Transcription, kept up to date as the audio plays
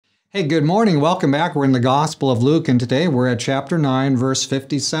Hey, good morning. Welcome back. We're in the Gospel of Luke, and today we're at chapter 9, verse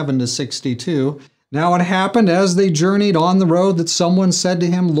 57 to 62. Now it happened as they journeyed on the road that someone said to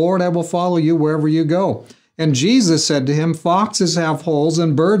him, "Lord, I will follow you wherever you go." And Jesus said to him, "Foxes have holes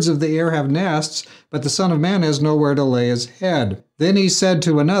and birds of the air have nests, but the Son of Man has nowhere to lay his head." Then he said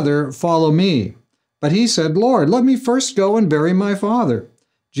to another, "Follow me." But he said, "Lord, let me first go and bury my father."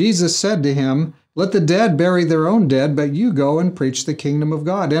 Jesus said to him, "Let the dead bury their own dead, but you go and preach the kingdom of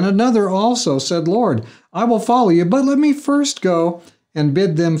God." And another also said, "Lord, I will follow you, but let me first go and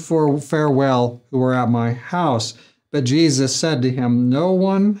bid them farewell who are at my house." But Jesus said to him, "No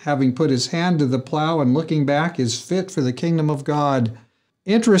one, having put his hand to the plow and looking back, is fit for the kingdom of God."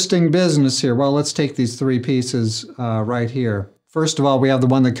 Interesting business here. Well, let's take these three pieces right here. First of all, we have the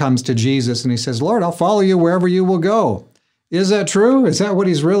one that comes to Jesus and he says, "Lord, I'll follow you wherever you will go." Is that true? Is that what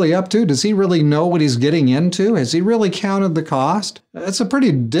he's really up to? Does he really know what he's getting into? Has he really counted the cost? That's a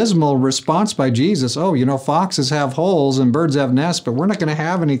pretty dismal response by Jesus. Oh, foxes have holes and birds have nests, but we're not going to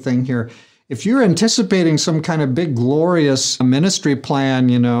have anything here. If you're anticipating some kind of big, glorious ministry plan,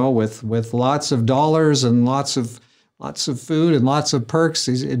 with lots of dollars and lots of food and lots of perks,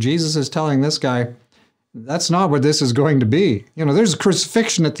 Jesus is telling this guy, that's not what this is going to be. There's a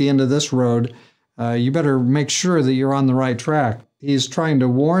crucifixion at the end of this road. You better make sure that you're on the right track. He's trying to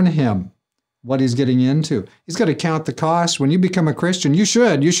warn him what he's getting into. He's got to count the cost. When you become a Christian, you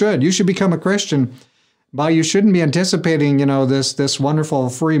should become a Christian, but you shouldn't be anticipating, this wonderful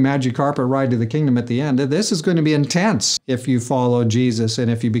free magic carpet ride to the kingdom at the end. This is going to be intense if you follow Jesus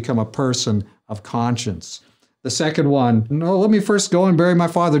and if you become a person of conscience. The second one, no, let me first go and bury my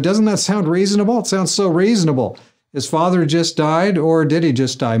father. Doesn't that sound reasonable? It sounds so reasonable. His father just died, or did he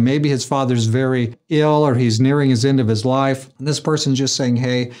just die? Maybe his father's very ill, or he's nearing his end of his life. And this person's just saying,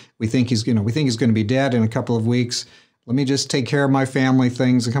 "Hey, we think he's going to be dead in a couple of weeks. Let me just take care of my family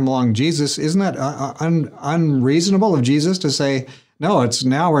things and come along." Jesus, isn't that unreasonable of Jesus to say, "No, it's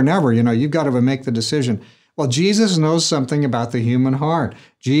now or never. You've got to make the decision." Well, Jesus knows something about the human heart.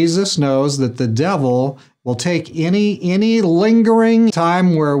 Jesus knows that the devil will take any lingering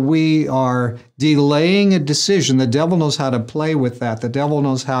time where we are delaying a decision. The devil knows how to play with that. The devil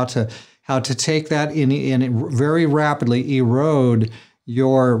knows how to take that and very rapidly erode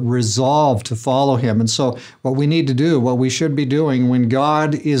your resolve to follow him. And so what we need to do, what we should be doing when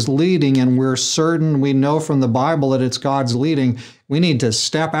God is leading and we're certain, we know from the Bible that it's God's leading, we need to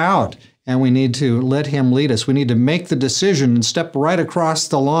step out and we need to let him lead us. We need to make the decision and step right across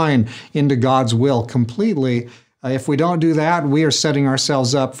the line into God's will completely. If we don't do that, we are setting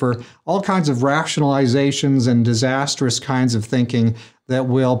ourselves up for all kinds of rationalizations and disastrous kinds of thinking that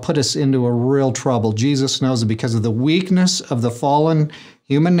will put us into a real trouble. Jesus knows that because of the weakness of the fallen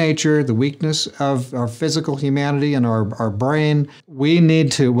human nature, the weakness of our physical humanity and our brain, we need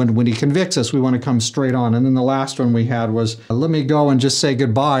to, when he convicts us, we want to come straight on. And then the last one we had was, let me go and just say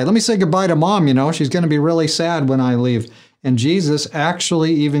goodbye. Let me say goodbye to Mom, she's going to be really sad when I leave. And Jesus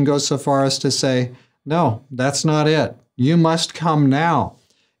actually even goes so far as to say, no, that's not it. You must come now.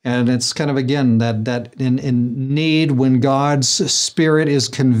 And it's kind of, again, that in need when God's Spirit is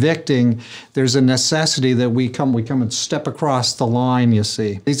convicting, there's a necessity that we come and step across the line, you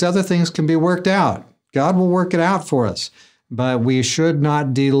see. These other things can be worked out. God will work it out for us. But we should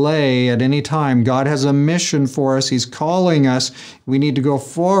not delay at any time. God has a mission for us. He's calling us. We need to go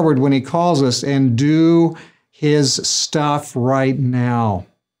forward when he calls us and do his stuff right now.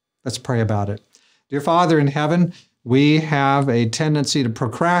 Let's pray about it. Dear Father in heaven, we have a tendency to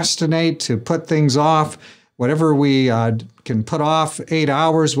procrastinate, to put things off. Whatever we can put off 8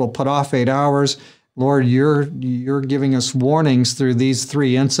 hours, we'll put off 8 hours. Lord, you're giving us warnings through these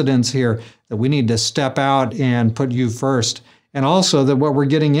three incidents here that we need to step out and put you first. And also that what we're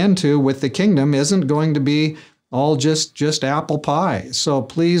getting into with the kingdom isn't going to be all just apple pie. So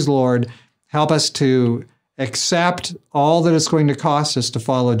please, Lord, help us to accept all that it's going to cost us to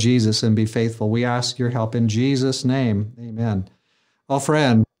follow Jesus and be faithful. We ask your help in Jesus' name. Amen. Well,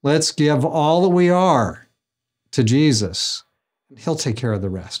 friend, let's give all that we are to Jesus, and he'll take care of the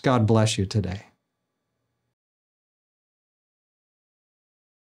rest. God bless you today.